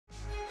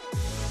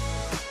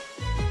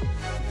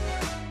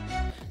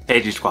Hey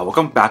G Squad,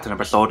 welcome back to an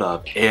episode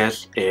of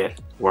Is It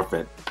Worth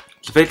It?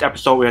 So today's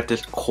episode we have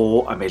this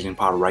cool amazing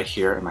product right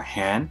here in my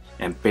hand,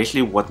 and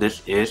basically what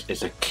this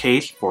is a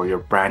case for your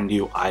brand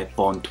new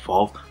iPhone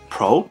 12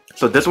 Pro.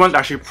 So this one's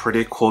actually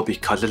pretty cool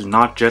because it's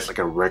not just like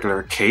a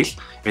regular case,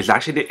 it's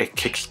actually a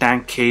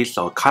kickstand case,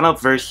 so kind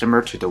of very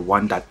similar to the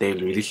one that they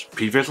released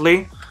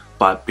previously.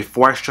 But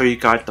before I show you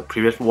guys the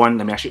previous one,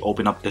 let me actually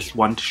open up this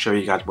one to show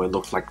you guys what it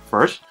looks like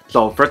first.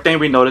 So first thing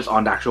we notice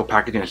on the actual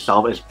packaging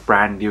itself is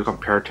brand new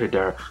compared to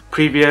their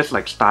previous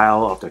like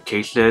style of the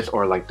cases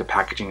or like the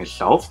packaging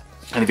itself.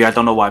 And if you guys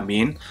don't know what I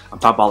mean, I'm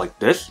talking about like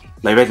this.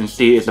 Like you guys can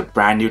see, it's a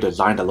brand new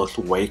design that looks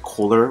way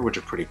cooler, which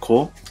is pretty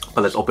cool.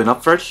 But let's open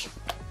up first.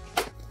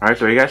 Alright,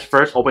 so you guys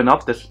first open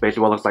up, this is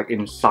basically what it looks like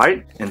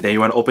inside. And then you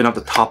want to open up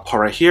the top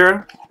part right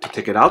here to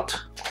take it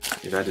out.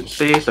 You guys can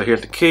see, so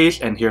here's the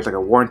case, and here's like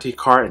a warranty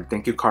card and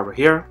thank you card right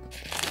here.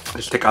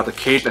 Let's take out the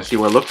case and see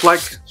what it looks like.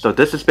 So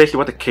this is basically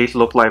what the case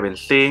looked like and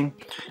seeing.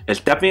 It's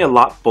definitely a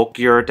lot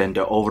bulkier than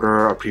the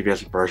older or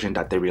previous version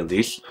that they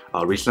released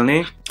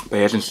recently. But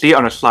as you can see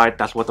on the side,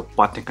 that's what the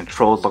button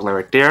controls look like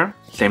right there.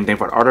 Same thing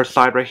for the other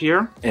side right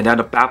here. And then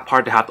the back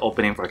part, they have the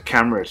opening for the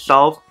camera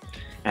itself.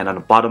 And on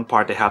the bottom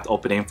part, they have the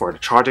opening for the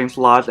charging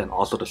slots and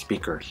also the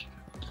speakers.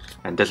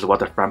 And this is what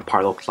the front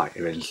part looks like,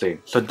 as you can see.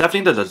 So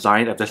definitely the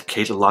design of this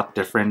case is a lot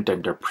different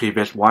than the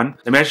previous one.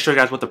 Let me just show you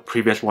guys what the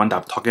previous one that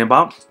I'm talking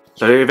about.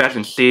 So you guys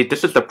can see,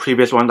 this is the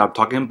previous one that I'm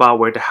talking about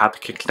where they have the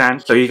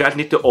kickstand. So you guys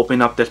need to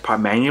open up this part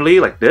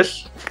manually like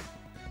this.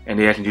 And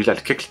you guys can use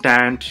that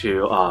kickstand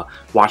to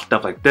watch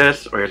stuff like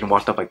this, or you can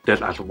watch stuff like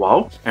this as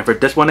well. And for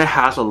this one, it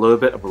has a little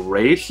bit of a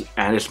raise,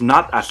 and it's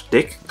not as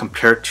thick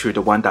compared to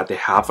the one that they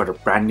have for the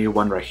brand new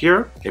one right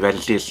here. If you guys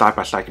can see a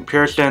side-by-side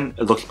comparison,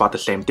 it looks about the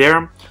same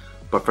there.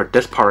 But for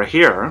this part right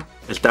here,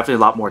 it's definitely a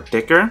lot more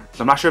thicker. So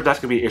I'm not sure if that's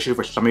going to be an issue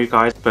for some of you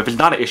guys. But if it's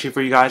not an issue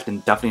for you guys, then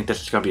definitely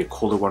this is going to be a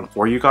cooler one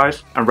for you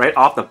guys. And right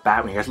off the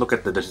bat, when you guys look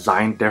at the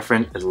design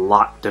difference, it's a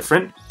lot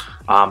different.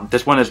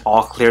 This one is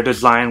all clear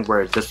design,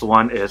 whereas this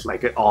one is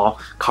like it all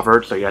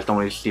covered. So you guys don't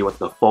really see what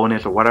the phone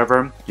is or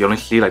whatever. You only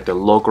see like the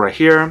logo right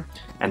here.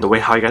 And the way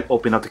how you guys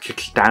open up the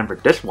kickstand for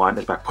this one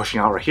is by pushing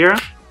out right here.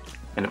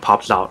 And it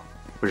pops out,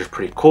 which is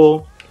pretty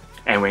cool.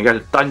 And when you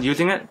guys are done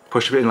using it,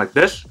 push it in like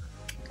this.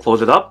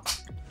 Close it up,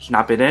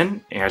 snap it in,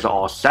 and you guys are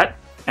all set.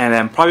 And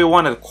then probably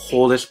one of the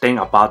coolest thing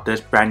about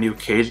this brand new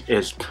case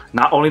is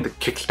not only the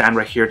kickstand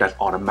right here that's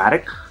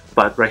automatic,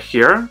 but right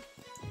here,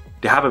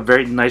 they have a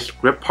very nice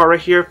grip part right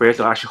here for you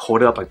to actually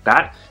hold it up like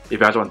that. If you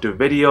guys want to do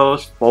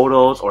videos,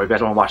 photos, or if you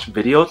guys want to watch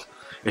videos,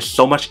 it's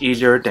so much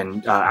easier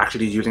than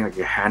actually using like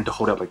your hand to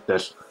hold it up like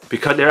this.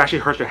 Because it actually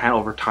hurts your hand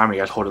over time when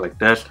you guys hold it like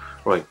this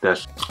or like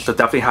this. So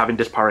definitely having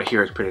this part right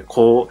here is pretty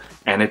cool,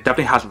 and it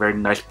definitely has a very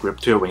nice grip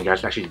to it when you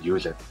guys actually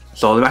use it.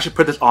 So let me actually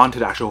put this on to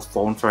the actual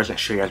phone first and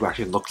show you guys what it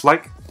actually looks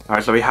like.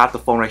 Alright, so we have the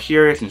phone right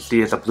here. As you can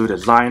see, it's a blue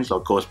design, so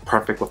it goes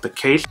perfect with the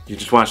case. You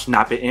just want to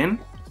snap it in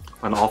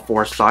on all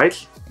four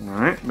sides.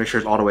 Alright, make sure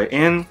it's all the way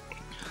in.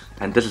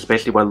 And this is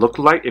basically what it looks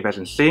like, if you guys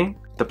can see.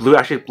 The blue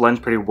actually blends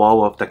pretty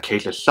well with the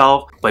case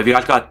itself. But if you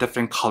guys got a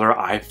different color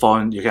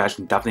iPhone, you guys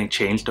can definitely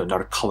change to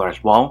another color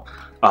as well.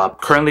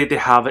 Currently they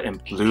have it in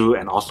blue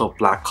and also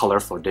black color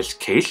for this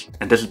case.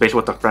 And this is basically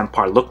what the front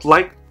part looks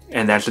like.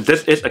 And then so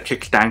this is a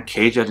kickstand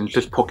case, you can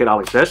just poke it out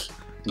like this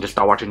and just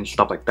start watching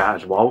stuff like that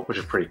as well, which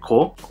is pretty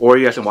cool. Or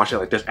you guys can watch it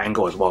like this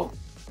angle as well.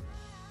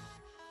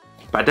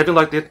 But I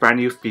definitely like this brand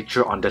new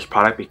feature on this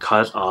product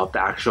because of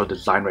the actual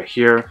design right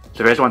here. So if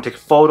you guys want to take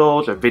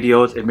photos or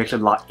videos, it makes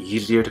it a lot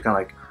easier to kind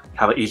of like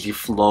have an easy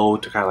flow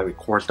to kind of like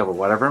record stuff or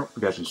whatever,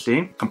 you guys can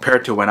see.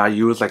 Compared to when I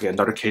use like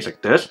another case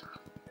like this,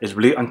 it's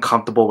really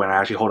uncomfortable when I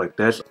actually hold like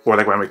this, or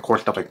like when I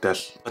record stuff like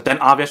this. But then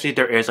obviously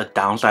there is a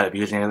downside of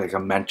using it, like I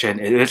mentioned.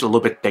 It is a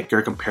little bit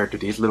thicker compared to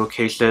these little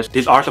cases.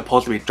 These are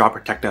supposed to be drop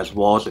protected as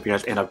well, so if you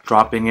guys end up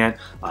dropping it,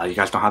 you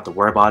guys don't have to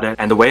worry about it.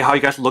 And the way how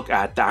you guys look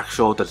at the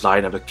actual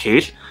design of the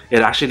case, it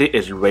actually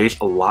is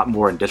raised a lot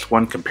more in this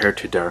one compared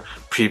to their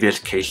previous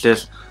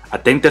cases. I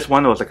think this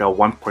one was like a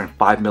 1.5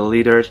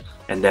 milliliters,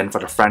 and then for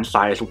the front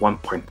side is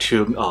 1.2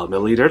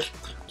 milliliters.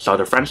 So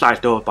the front side is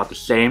still about the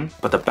same,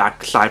 but the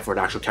back side for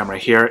the actual camera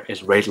here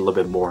is raised a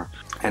little bit more.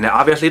 And then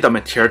obviously the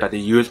material that they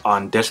use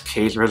on this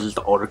case versus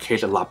the older case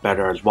is a lot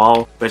better as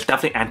well. But it's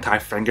definitely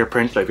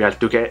anti-fingerprint, so if you guys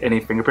do get any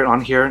fingerprint on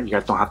here, you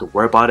guys don't have to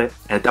worry about it.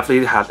 And it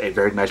definitely has a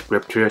very nice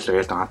grip to it, so you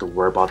guys don't have to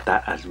worry about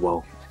that as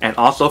well. And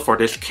also for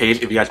this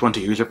case, if you guys want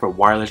to use it for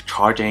wireless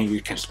charging,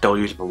 you can still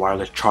use it for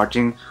wireless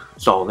charging.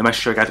 So let me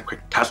show you guys a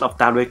quick test of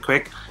that real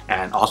quick,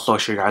 and also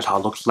show you guys how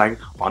it looks like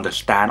on the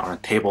stand, on the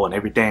table and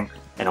everything.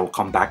 And I will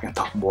come back and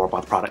talk more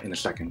about the product in a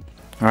second.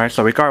 Alright,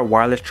 so we got our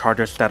wireless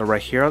charger set up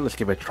right here. Let's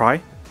give it a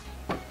try.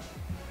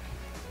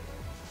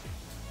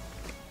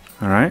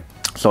 Alright,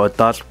 so it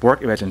does work,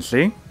 if you guys can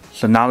see.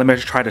 So now let me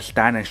just try the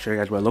stand and show you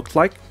guys what it looks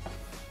like.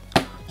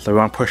 So we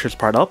want to push this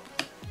part up,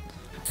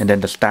 and then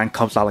the stand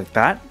comes out like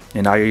that.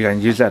 And now you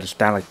can use it as a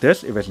stand like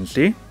this, if you guys can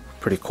see.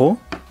 Pretty cool.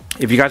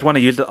 If you guys want to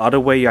use it the other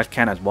way, you guys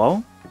can as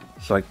well.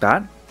 So like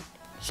that.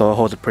 So it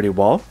holds it pretty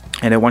well.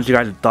 And then once you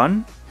guys are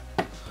done,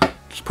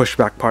 just push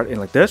the back part in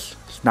like this,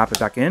 snap it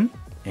back in,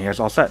 and it's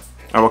all set.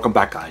 Alright, welcome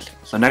back guys.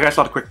 So now I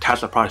saw the quick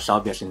test of the product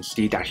itself. As you can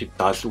see, it actually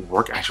does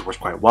work, actually works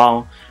quite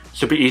well.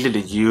 Super easy to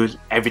use,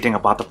 everything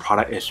about the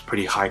product is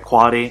pretty high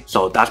quality.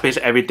 So that's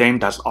basically everything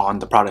that's on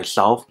the product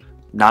itself.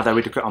 Now that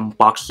we did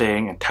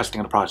unboxing and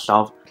testing of the product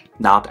itself,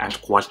 now to answer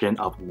the question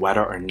of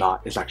whether or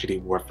not it's actually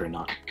worth it or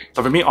not.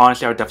 So for me,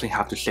 honestly, I would definitely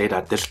have to say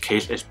that this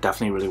case is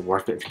definitely really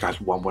worth it if you guys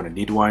want one and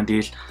need one of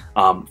these.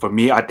 For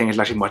me, I think it's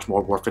actually much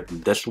more worth it than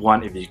this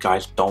one if you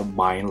guys don't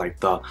mind like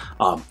the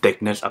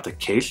thickness of the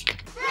case.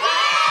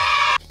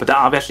 But then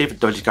obviously for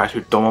those of you guys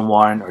who don't want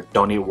one or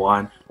don't need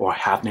one or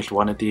have missed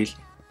one of these,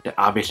 then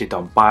obviously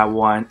don't buy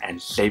one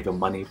and save your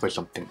money for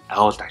something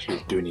else that you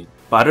do need.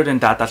 But other than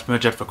that, that's pretty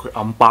much it for quick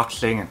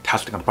unboxing and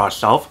testing of the product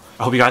itself.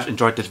 I hope you guys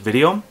enjoyed this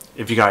video.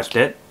 If you guys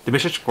did, then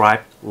make sure to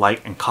subscribe,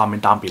 like, and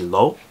comment down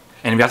below.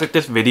 And if you guys like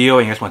this video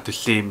and you guys want to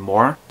see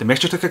more, then make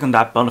sure to click on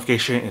that bell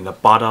notification in the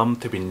bottom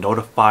to be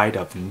notified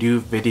of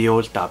new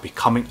videos that will be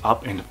coming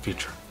up in the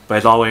future. But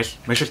as always,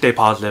 make sure to stay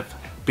positive,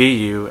 be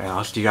you, and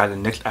I'll see you guys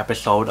in the next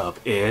episode of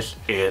Is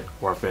It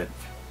Worth It?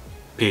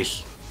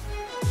 Peace.